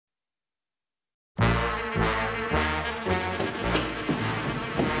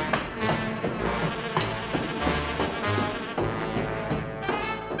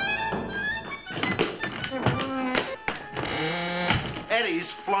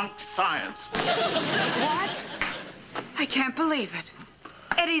Eddie's flunked science. What? I can't believe it.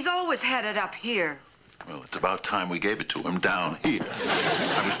 Eddie's always had it up here. Well, it's about time we gave it to him down here.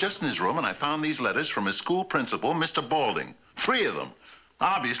 I was just in his room and I found these letters from his school principal, Mr. Balding. 3 of them.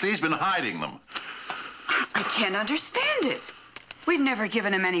 Obviously, he's been hiding them. I can't understand it. We've never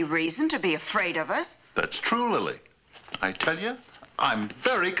given him any reason to be afraid of us. That's true, Lily. I tell you, I'm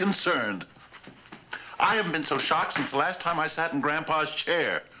very concerned. I haven't been so shocked since the last time I sat in Grandpa's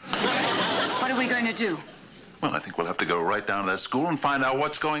chair. What are we going to do? Well, I think we'll have to go right down to that school and find out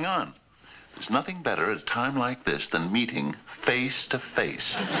what's going on. There's nothing better at a time like this than meeting face to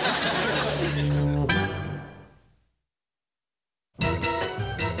face.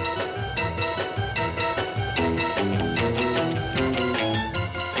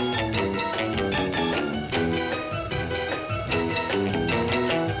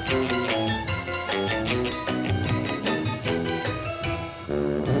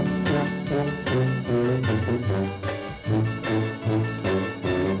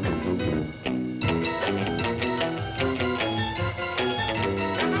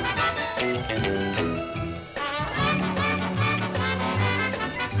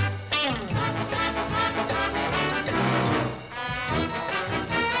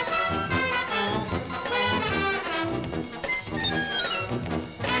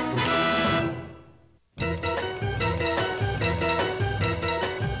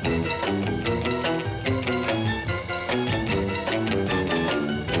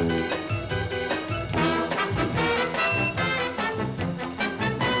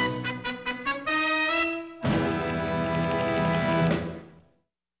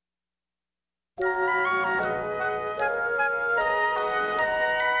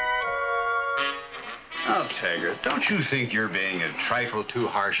 Don't you think you're being a trifle too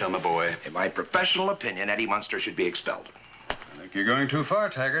harsh on the boy? In my professional opinion, Eddie Munster should be expelled. I think you're going too far,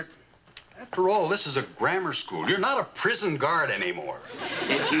 Taggart. After all, this is a grammar school. You're not a prison guard anymore.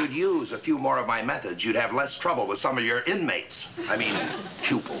 If you'd use a few more of my methods, you'd have less trouble with some of your inmates. I mean,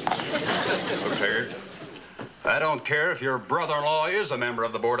 pupils. Look, Taggart, I don't care if your brother-in-law is a member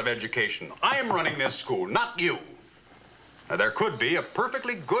of the Board of Education. I'm running this school, not you. Now, there could be a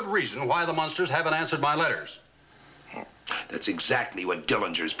perfectly good reason why the Munsters haven't answered my letters. That's exactly what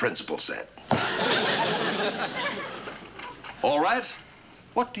Dillinger's principal said. All right.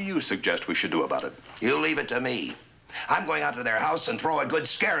 What do you suggest we should do about it? You leave it to me. I'm going out to their house and throw a good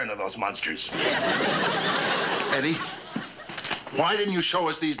scare into those Munsters. Eddie, why didn't you show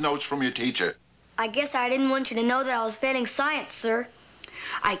us these notes from your teacher? I guess I didn't want you to know that I was failing science, sir.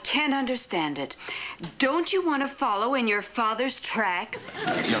 I can't understand it. Don't you want to follow in your father's tracks?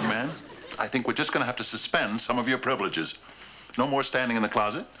 Young man, I think we're just going to have to suspend some of your privileges. No more standing in the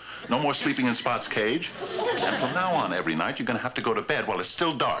closet. No more sleeping in Spot's cage. And from now on, every night, you're going to have to go to bed while it's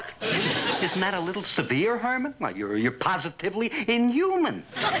still dark. Isn't that a little severe, Herman? Well, you're positively inhuman.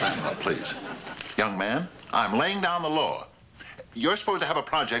 Now, please. Young man, I'm laying down the law. You're supposed to have a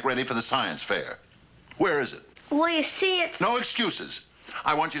project ready for the science fair. Where is it? Well, you see, it's... No excuses.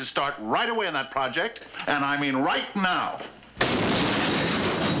 I want you to start right away on that project, and I mean right now.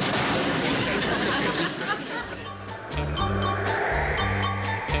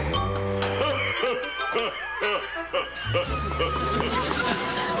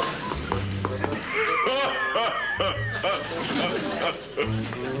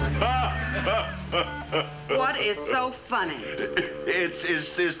 What is so funny? It's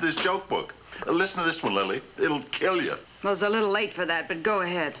this joke book. Listen to this one, Lily. It'll kill you. Well, it's a little late for that, but go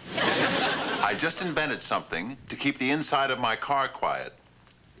ahead. I just invented something to keep the inside of my car quiet.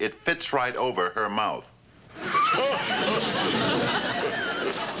 It fits right over her mouth.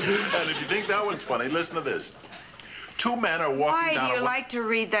 And if you think that one's funny, listen to this. 2 men are walking down... Why do you like to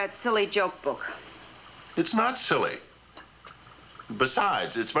read that silly joke book? It's not silly.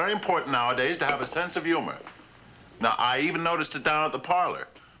 Besides, it's very important nowadays to have a sense of humor. Now, I even noticed it down at the parlor.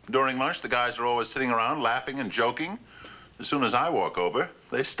 During lunch, the guys are always sitting around laughing and joking. As soon as I walk over,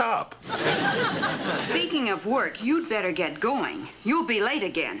 they stop. Speaking of work, you'd better get going. You'll be late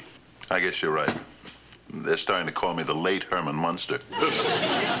again. I guess you're right. They're starting to call me the late Herman Munster.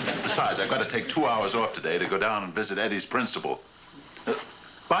 Besides, I've got to take 2 hours off today to go down and visit Eddie's principal.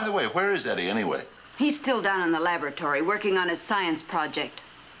 By the way, where is Eddie anyway? He's still down in the laboratory working on his science project.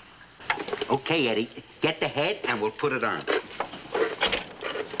 Okay, Eddie, get the head and we'll put it on.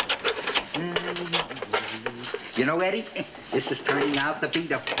 You know, Eddie, this is turning out to be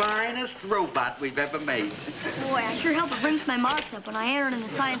the finest robot we've ever made. Boy, I sure hope it brings my marks up when I enter in the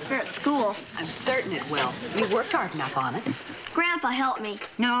science fair at school. I'm certain it will. We worked hard enough on it. Grandpa helped me.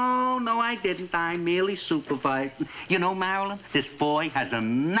 No, I didn't. I merely supervised. You know, Marilyn, this boy has a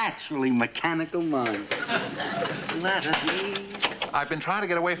naturally mechanical mind. I've been trying to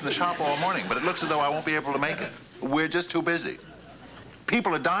get away from the shop all morning, but it looks as though I won't be able to make it. We're just too busy.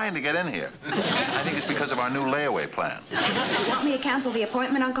 People are dying to get in here. I think it's because of our new layaway plan. You want me to cancel the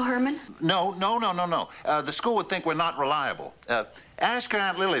appointment, Uncle Herman? No. The school would think we're not reliable. Ask your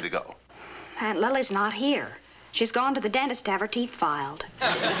Aunt Lily to go. Aunt Lily's not here. She's gone to the dentist to have her teeth filed.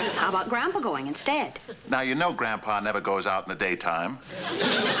 How about Grandpa going instead? Now, you know Grandpa never goes out in the daytime.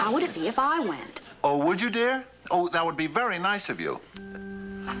 How would it be if I went? Oh, would you, dear? Oh, that would be very nice of you.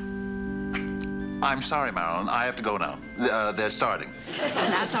 I'm sorry, Marilyn. I have to go now. They're starting.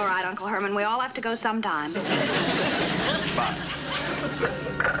 That's all right, Uncle Herman. We all have to go sometime. Bye.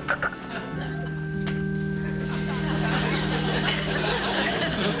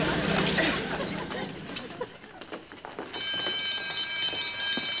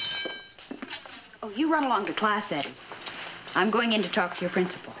 Oh, you run along to class, Eddie. I'm going in to talk to your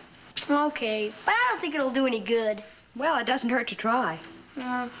principal. Okay, but I don't think it'll do any good. Well, it doesn't hurt to try.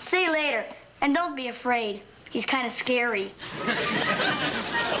 See you later. And don't be afraid. He's kind of scary.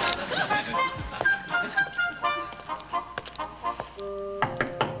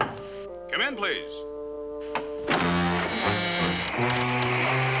 Come in, please.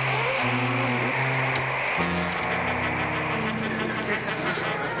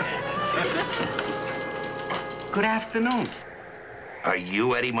 Good afternoon. Are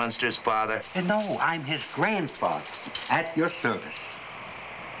you Eddie Munsters' father? No, I'm his grandfather. At your service.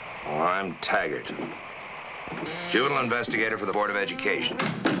 Oh, I'm Taggart. Juvenile investigator for the Board of Education.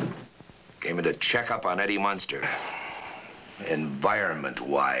 Came in to check up on Eddie Munster.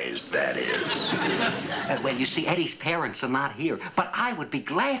 Environment-wise, that is. Well, you see, Eddie's parents are not here, but I would be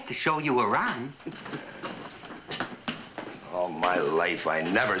glad to show you around. All my life, I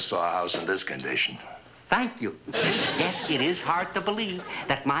never saw a house in this condition. Thank you. Yes, it is hard to believe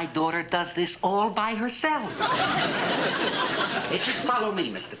that my daughter does this all by herself. Just follow me,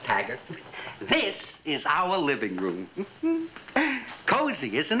 Mr. Taggart. This is our living room.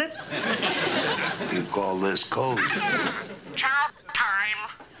 Cozy, isn't it? You call this cozy? Chow time.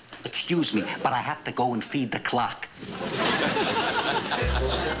 Excuse me, but I have to go and feed the clock.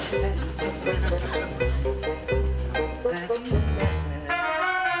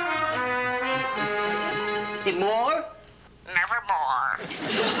 More? Nevermore.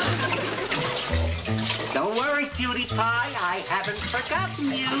 Don't worry, cutie pie. I haven't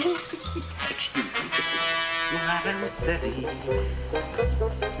forgotten you. Excuse me. 11:30.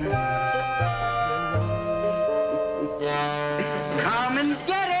 Come and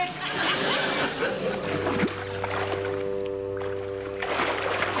get it.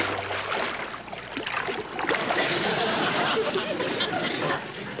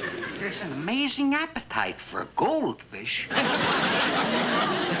 There's an amazing appetite for a goldfish.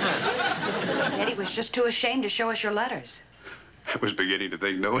 Eddie was just too ashamed to show us your letters. I was beginning to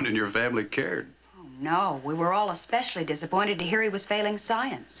think no one in your family cared. Oh, no. We were all especially disappointed to hear he was failing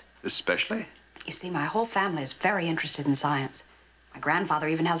science. Especially? You see, my whole family is very interested in science. My grandfather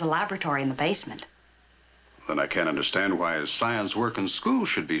even has a laboratory in the basement. Then I can't understand why his science work in school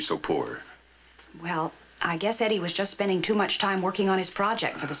should be so poor. Well, I guess Eddie was just spending too much time working on his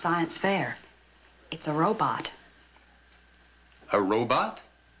project for the science fair. It's a robot. A robot?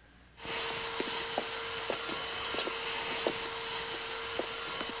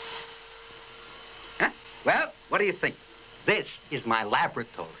 Well, what do you think? This is my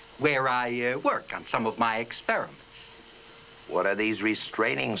laboratory, where I work on some of my experiments. What are these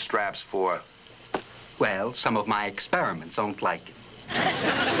restraining straps for? Well, some of my experiments don't like it.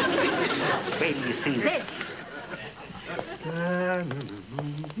 Wait till you see this.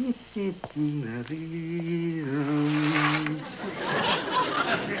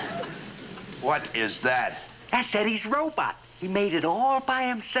 What is that? That's Eddie's robot. He made it all by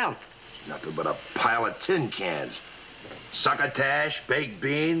himself. Nothing but a pile of tin cans. Succotash, baked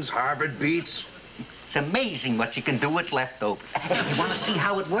beans, Harvard beets. It's amazing what you can do with leftovers. You want to see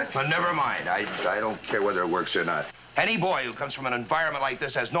how it works? But never mind. I don't care whether it works or not. Any boy who comes from an environment like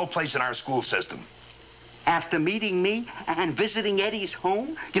this has no place in our school system. After meeting me and visiting Eddie's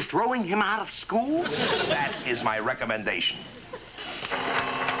home, you're throwing him out of school? That is my recommendation.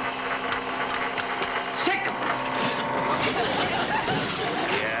 Sick him!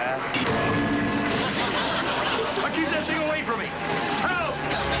 Yeah? Now keep that thing away from me! Help!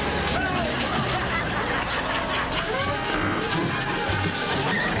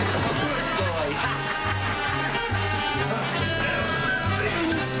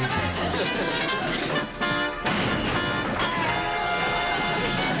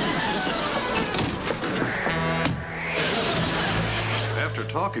 After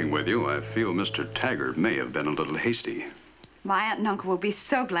talking with you, I feel Mr. Taggart may have been a little hasty. My aunt and uncle will be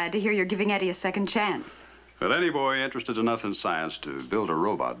so glad to hear you're giving Eddie a second chance. But any boy interested enough in science to build a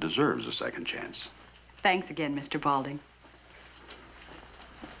robot deserves a second chance. Thanks again, Mr. Balding.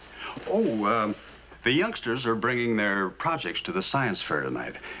 Oh, the youngsters are bringing their projects to the science fair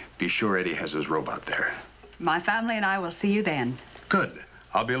tonight. Be sure Eddie has his robot there. My family and I will see you then. Good.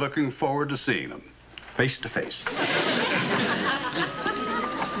 I'll be looking forward to seeing them, face to face.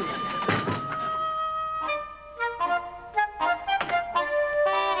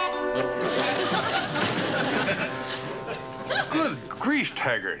 Good grief,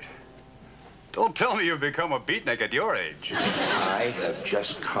 Taggart. Don't tell me you've become a beatnik at your age. I have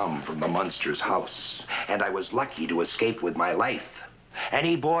just come from the Munsters' house, and I was lucky to escape with my life.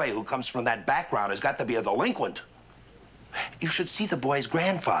 Any boy who comes from that background has got to be a delinquent. You should see the boy's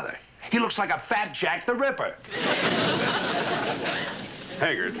grandfather. He looks like a fat Jack the Ripper.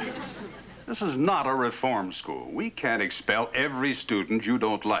 Taggart, this is not a reform school. We can't expel every student you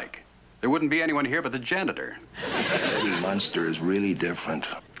don't like. There wouldn't be anyone here but the janitor. Eddie Munster is really different.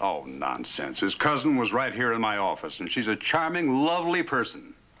 Oh, nonsense. His cousin was right here in my office, and she's a charming, lovely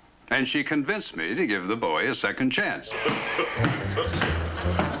person. And she convinced me to give the boy a second chance.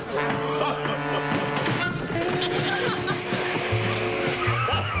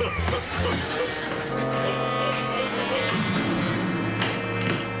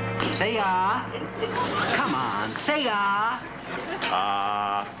 Say ah. Come on, say ah.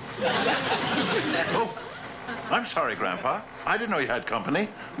 Oh, I'm sorry, Grandpa. I didn't know you had company.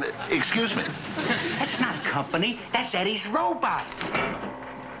 Excuse me. That's not company. That's Eddie's robot.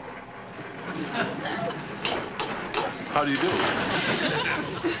 How do you do?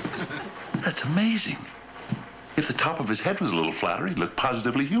 That's amazing. If the top of his head was a little flatter, he'd look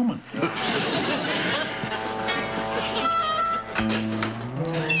positively human.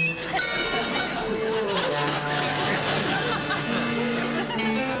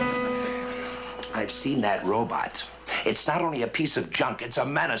 I've seen that robot. It's not only a piece of junk, it's a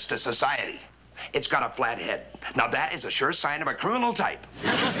menace to society. It's got a flat head. Now that is a sure sign of a criminal type.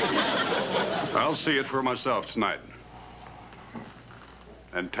 I'll see it for myself tonight.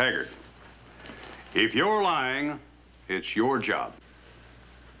 And Taggart, if you're lying, it's your job.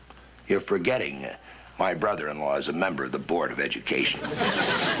 You're forgetting my brother-in-law is a member of the Board of Education.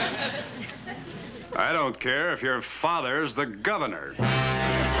 I don't care if your father's the governor.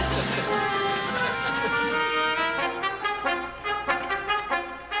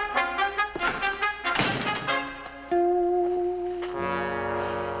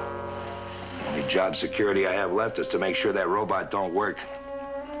 Only job security I have left is to make sure that robot don't work.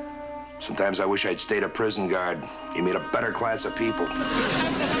 Sometimes I wish I'd stayed a prison guard. You meet a better class of people.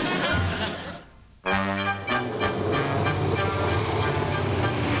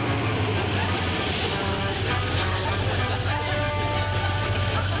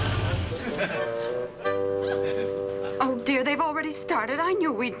 Oh, dear, they've already started. I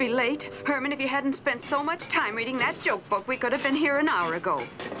knew we'd be late. Herman, if you hadn't spent so much time reading that joke book, we could have been here an hour ago.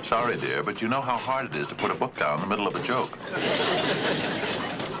 Sorry, dear, but you know how hard it is to put a book down in the middle of a joke.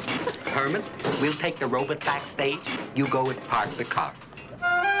 Herman, we'll take the robot backstage. You go and park the car.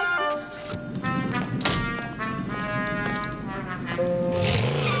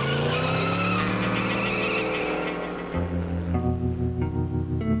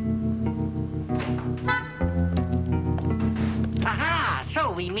 Aha!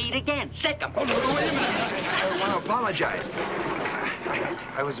 So we meet again. Sick 'em. Oh, no, wait a minute. I want to apologize.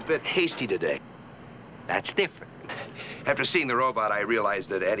 I was a bit hasty today. That's different. After seeing the robot, I realized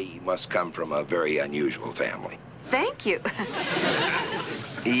that Eddie must come from a very unusual family. Thank you.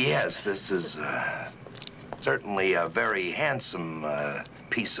 Yes, this is certainly a very handsome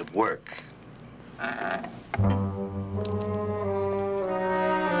piece of work.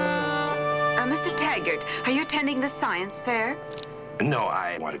 Mr. Taggart, are you attending the science fair? No,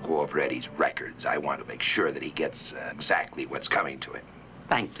 I want to go over Eddie's records. I want to make sure that he gets exactly what's coming to him.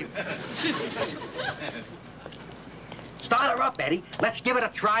 Thank you. Start her up, Eddie. Let's give it a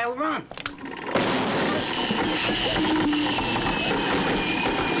trial run.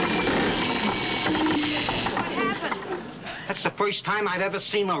 What happened? That's the first time I've ever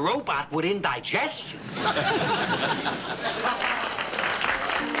seen a robot with indigestion.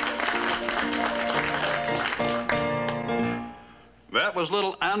 That was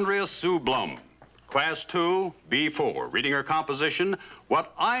little Andrea Sue Blum, Class 2, B4, reading her composition,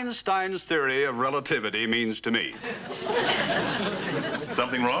 What Einstein's Theory of Relativity Means to Me.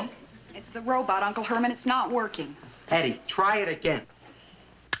 Something wrong? It's the robot, Uncle Herman. It's not working. Eddie, try it again.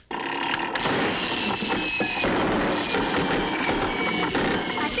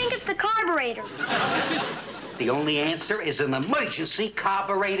 the only answer is an emergency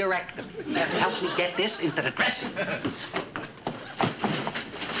carburetor-ectomy. Help me get this into the dressing.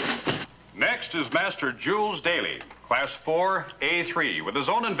 Next is Master Jules Daly, Class 4, A3, with his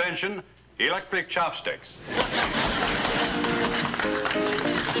own invention, electric chopsticks.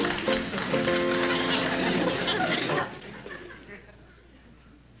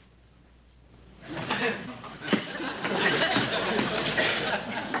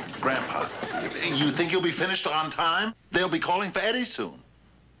 Grandpa, you think you'll be finished on time? They'll be calling for Eddie soon.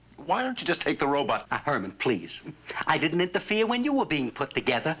 Why don't you just take the robot? Herman, please. I didn't interfere when you were being put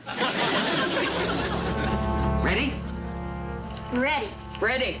together. Ready? Ready.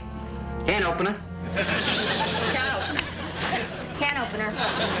 Ready. Can opener. Can opener.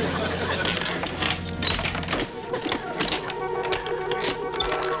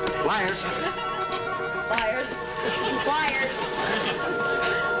 Pliers. Pliers. Pliers.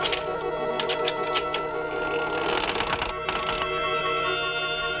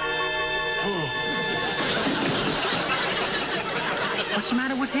 What's the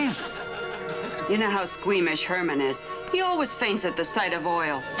matter with him? You know how squeamish Herman is. He always faints at the sight of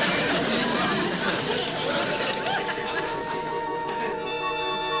oil.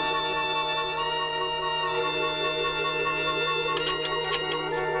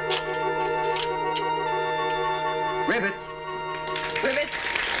 Rivet. Rivet.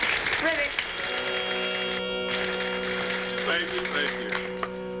 Rivet. Thank you, thank you.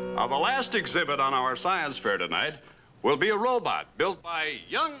 Now, the last exhibit on our science fair tonight will be a robot built by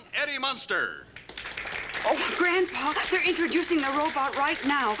young Eddie Munster. Oh, Grandpa, they're introducing the robot right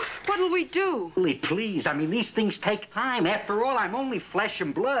now. What'll we do? Please. I mean, these things take time. After all, I'm only flesh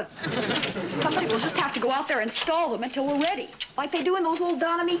and blood. Somebody will just have to go out there and stall them until we're ready, like they do in those old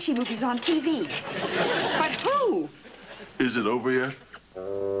Don Amici movies on TV. But who? Is it over yet?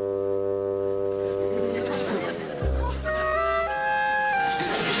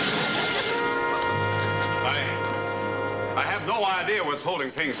 I have no idea what's holding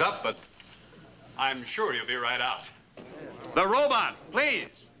things up, but I'm sure you'll be right out. The robot,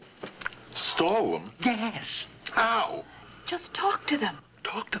 please. Stall them? Yes. How? Just talk to them.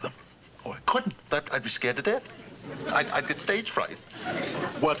 Talk to them? Oh, I couldn't. I'd be scared to death. I'd get stage fright.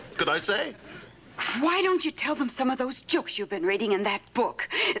 What could I say? Why don't you tell them some of those jokes you've been reading in that book?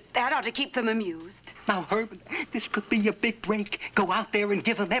 That ought to keep them amused. Now, Herman, this could be your big break. Go out there and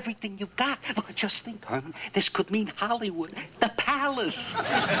give them everything you've got. Look, just think, Herman. This could mean Hollywood, the palace.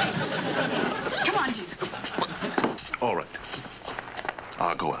 Come on, Jim. All right.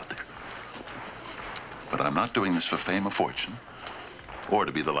 I'll go out there. But I'm not doing this for fame or fortune, or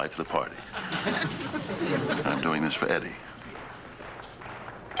to be the life of the party. I'm doing this for Eddie.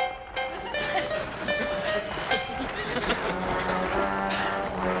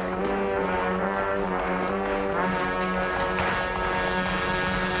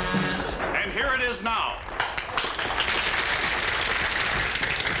 And here it is now.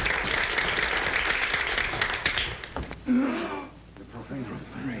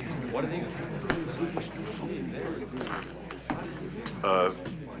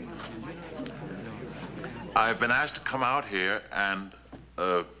 I've been asked to come out here and,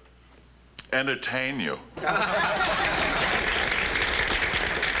 entertain you.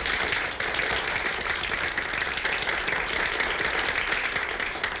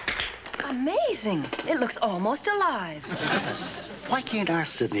 Amazing. It looks almost alive. Why can't our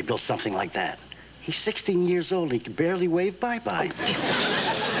Sidney build something like that? He's 16 years old. He can barely wave bye-bye.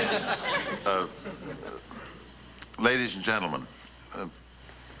 Ladies and gentlemen,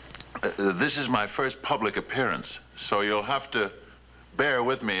 this is my first public appearance, so you'll have to bear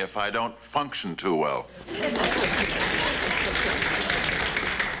with me if I don't function too well.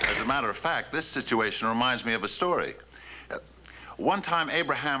 As a matter of fact, this situation reminds me of a story. One time,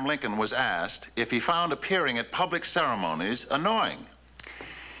 Abraham Lincoln was asked if he found appearing at public ceremonies annoying.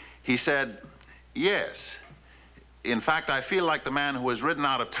 He said, yes. In fact, I feel like the man who was ridden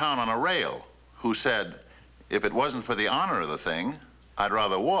out of town on a rail, who said, if it wasn't for the honor of the thing, I'd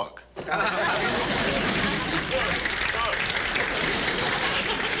rather walk.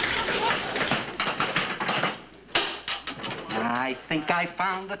 I think I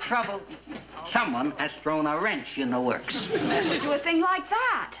found the trouble. Someone has thrown a wrench in the works. To do a thing like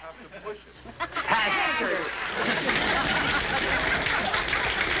that. Haggard.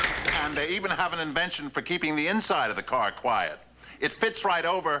 And they even have an invention for keeping the inside of the car quiet. It fits right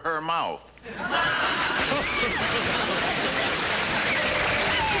over her mouth.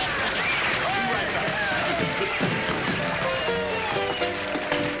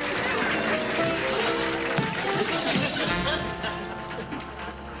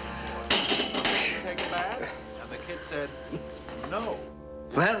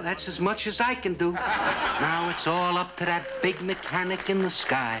 that's as much as I can do. Now it's all up to that big mechanic in the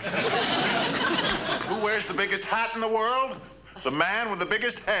sky. Who wears the biggest hat in the world? The man with the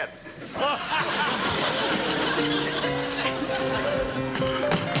biggest head.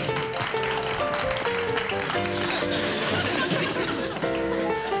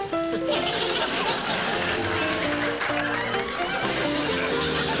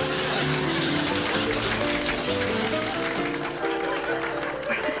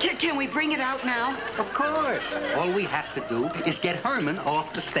 Can we bring it out now? Of course. All we have to do is get Herman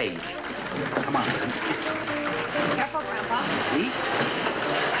off the stage. Come on. Careful, Grandpa. See?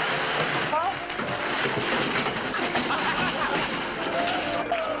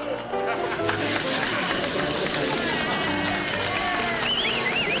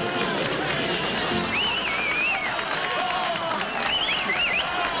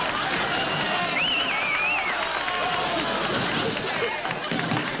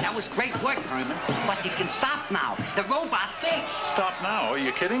 Great work, Herman. But you can stop now. The robot stinks. Stop now? Are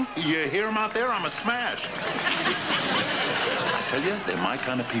you kidding? You hear him out there? I'm a smash. I tell you, they're my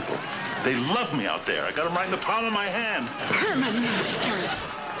kind of people. They love me out there. I got them right in the palm of my hand. Herman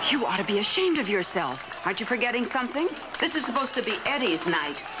Munsters, you ought to be ashamed of yourself. Aren't you forgetting something? This is supposed to be Eddie's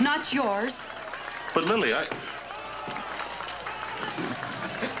night, not yours. But Lily,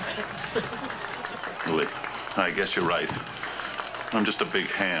 Lily, I guess you're right. I'm just a big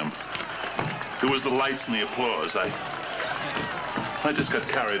ham. It was the lights and the applause. I just got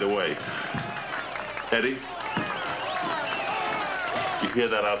carried away. Eddie, you hear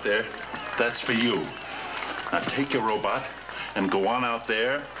that out there? That's for you. Now take your robot and go on out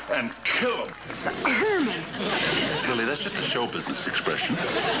there and kill him. Herman! Lily, that's just a show business expression.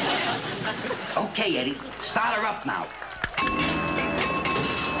 Okay, Eddie. Start her up now.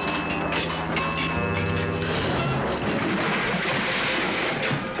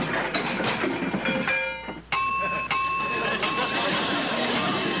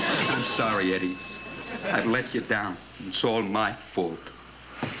 Sorry, Eddie. I've let you down. It's all my fault.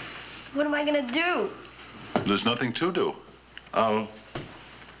 What am I gonna do? There's nothing to do. I'll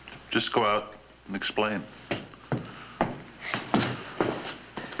just go out and explain.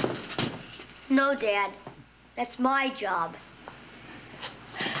 No, Dad. That's my job.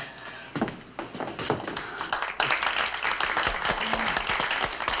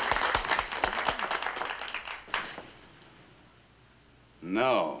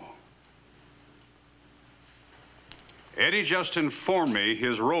 No. Eddie just informed me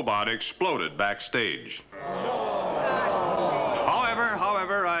his robot exploded backstage.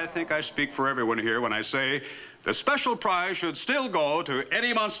 However, I think I speak for everyone here when I say the special prize should still go to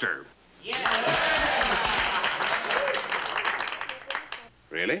Eddie Munster. Yeah.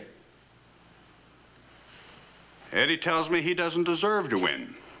 Really? Eddie tells me he doesn't deserve to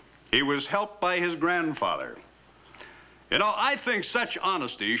win. He was helped by his grandfather. You know, I think such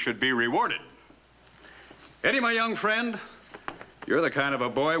honesty should be rewarded. Eddie, my young friend, you're the kind of a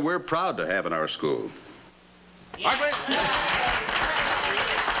boy we're proud to have in our school. Margaret?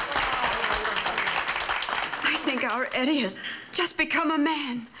 I think our Eddie has just become a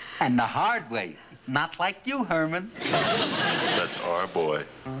man. And the hard way. Not like you, Herman. That's our boy.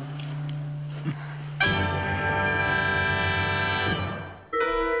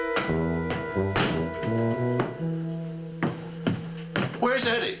 Where's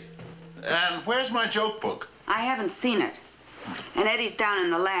Eddie? And where's my joke book? I haven't seen it. And Eddie's down in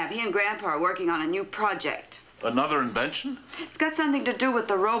the lab. He and Grandpa are working on a new project. Another invention? It's got something to do with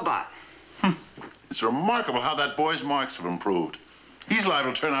the robot. It's remarkable how that boy's marks have improved. He's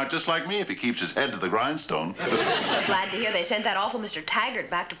liable to turn out just like me if he keeps his head to the grindstone. So glad to hear they sent that awful Mr. Taggart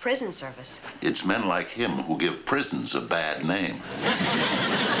back to prison service. It's men like him who give prisons a bad name.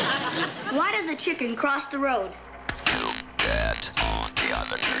 Why does a chicken cross the road? Get on the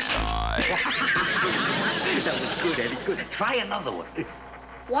other side. That was good, Eddie. Good. Try another one.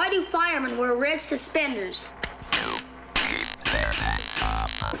 Why do firemen wear red suspenders? To keep their heads up.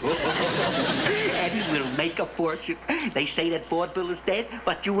 Eddie will make a fortune. They say that vaudeville is dead,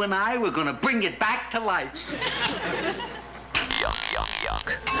 but you and I, we're gonna bring it back to life. Yuck, yuck,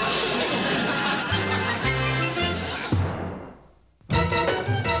 yuck.